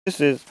This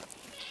is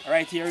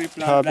right here we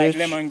plant like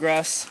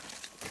lemongrass.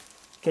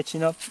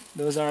 Catching up,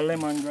 those are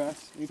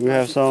lemongrass. We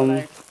have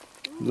some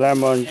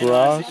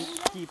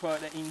lemongrass. Keep out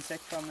the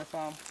insect from the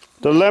farm.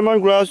 The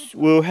lemongrass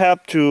will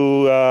help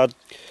to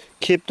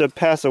keep the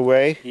pests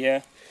away.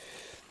 Yeah.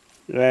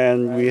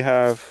 And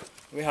right.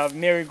 We have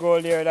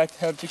marigold here that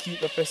help to keep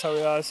the pests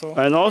away also.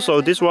 And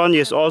also this one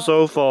is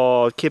also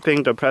for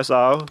keeping the pests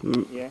out.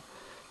 Yeah.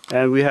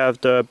 And we have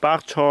the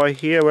bok choy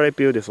here, very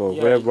beautiful,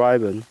 very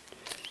vibrant.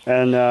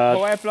 And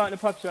I plant the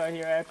bok choy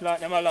here, I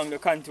plant them along the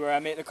contour. I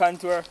make the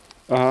contour.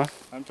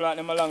 And plant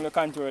them along the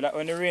contour. That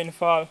when the rain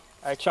fall,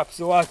 I chops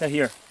the water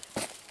here.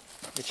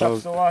 It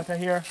chops the water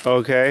here.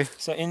 Okay.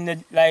 So in the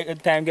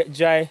time get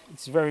dry,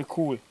 it's very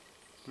cool.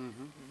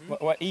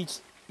 But each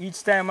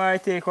time I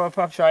take our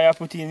bok choy, I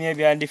put in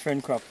maybe a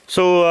different crop.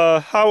 So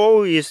how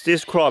old is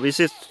this crop? Is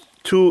it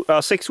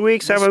 6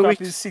 weeks, 7 weeks?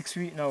 This crop is 6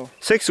 weeks now.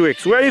 6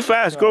 weeks, very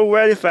fast. Go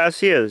very fast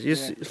here.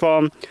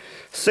 From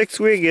 6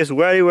 weeks is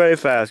very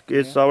fast.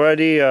 It's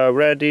already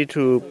ready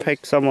to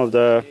pick some of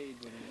the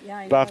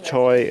bok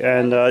choy,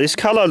 and it's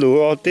callaloo.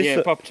 Or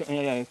this,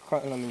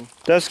 callaloo.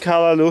 That's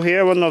callaloo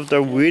here, one of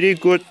the really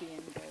good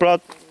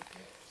blood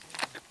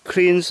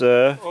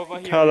cleanser.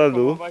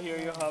 Callaloo. Over here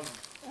you have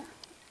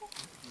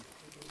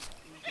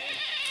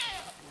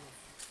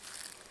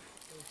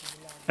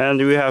and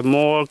we have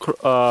more.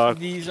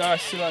 These are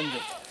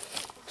cilantro.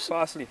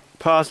 Parsley.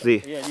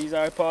 Parsley. Yeah, these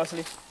are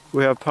parsley.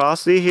 We have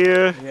parsley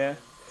here. Yeah.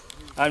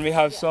 And we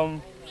have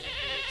some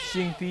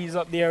string peas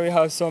up there. We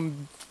have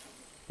some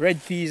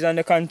red peas on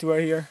the contour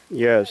here.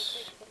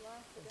 Yes.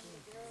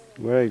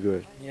 Very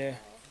good. Yeah.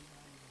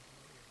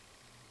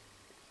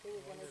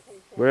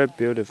 Very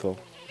beautiful.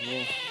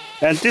 Yeah.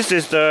 And this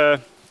is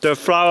the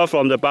flower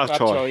from the bok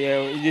choy.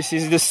 Yeah, this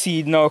is the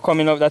seed now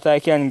coming up that I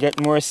can get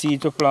more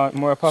seed to plant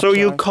more bok choy. So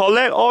you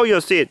collect all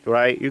your seed,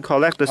 right? You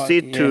collect the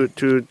seed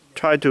to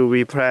try to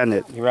replant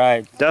it.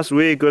 Right. That's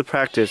really good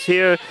practice.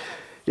 Here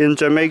in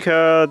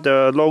Jamaica,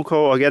 the local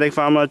organic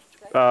farmer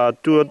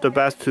do the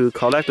best to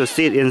collect the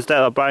seed instead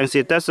of buying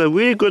seed. That's a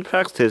really good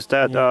practice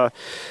that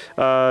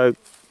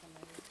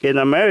in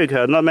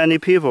America, not many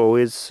people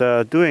is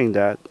doing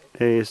that.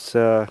 It's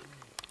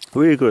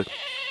really good.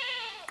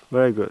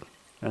 Very good.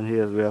 And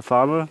here we are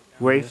farmer.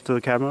 Wave to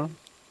the camera.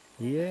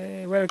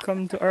 Yeah,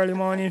 welcome to Early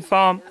Morning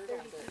Farm.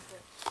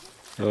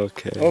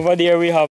 Okay. Over there we have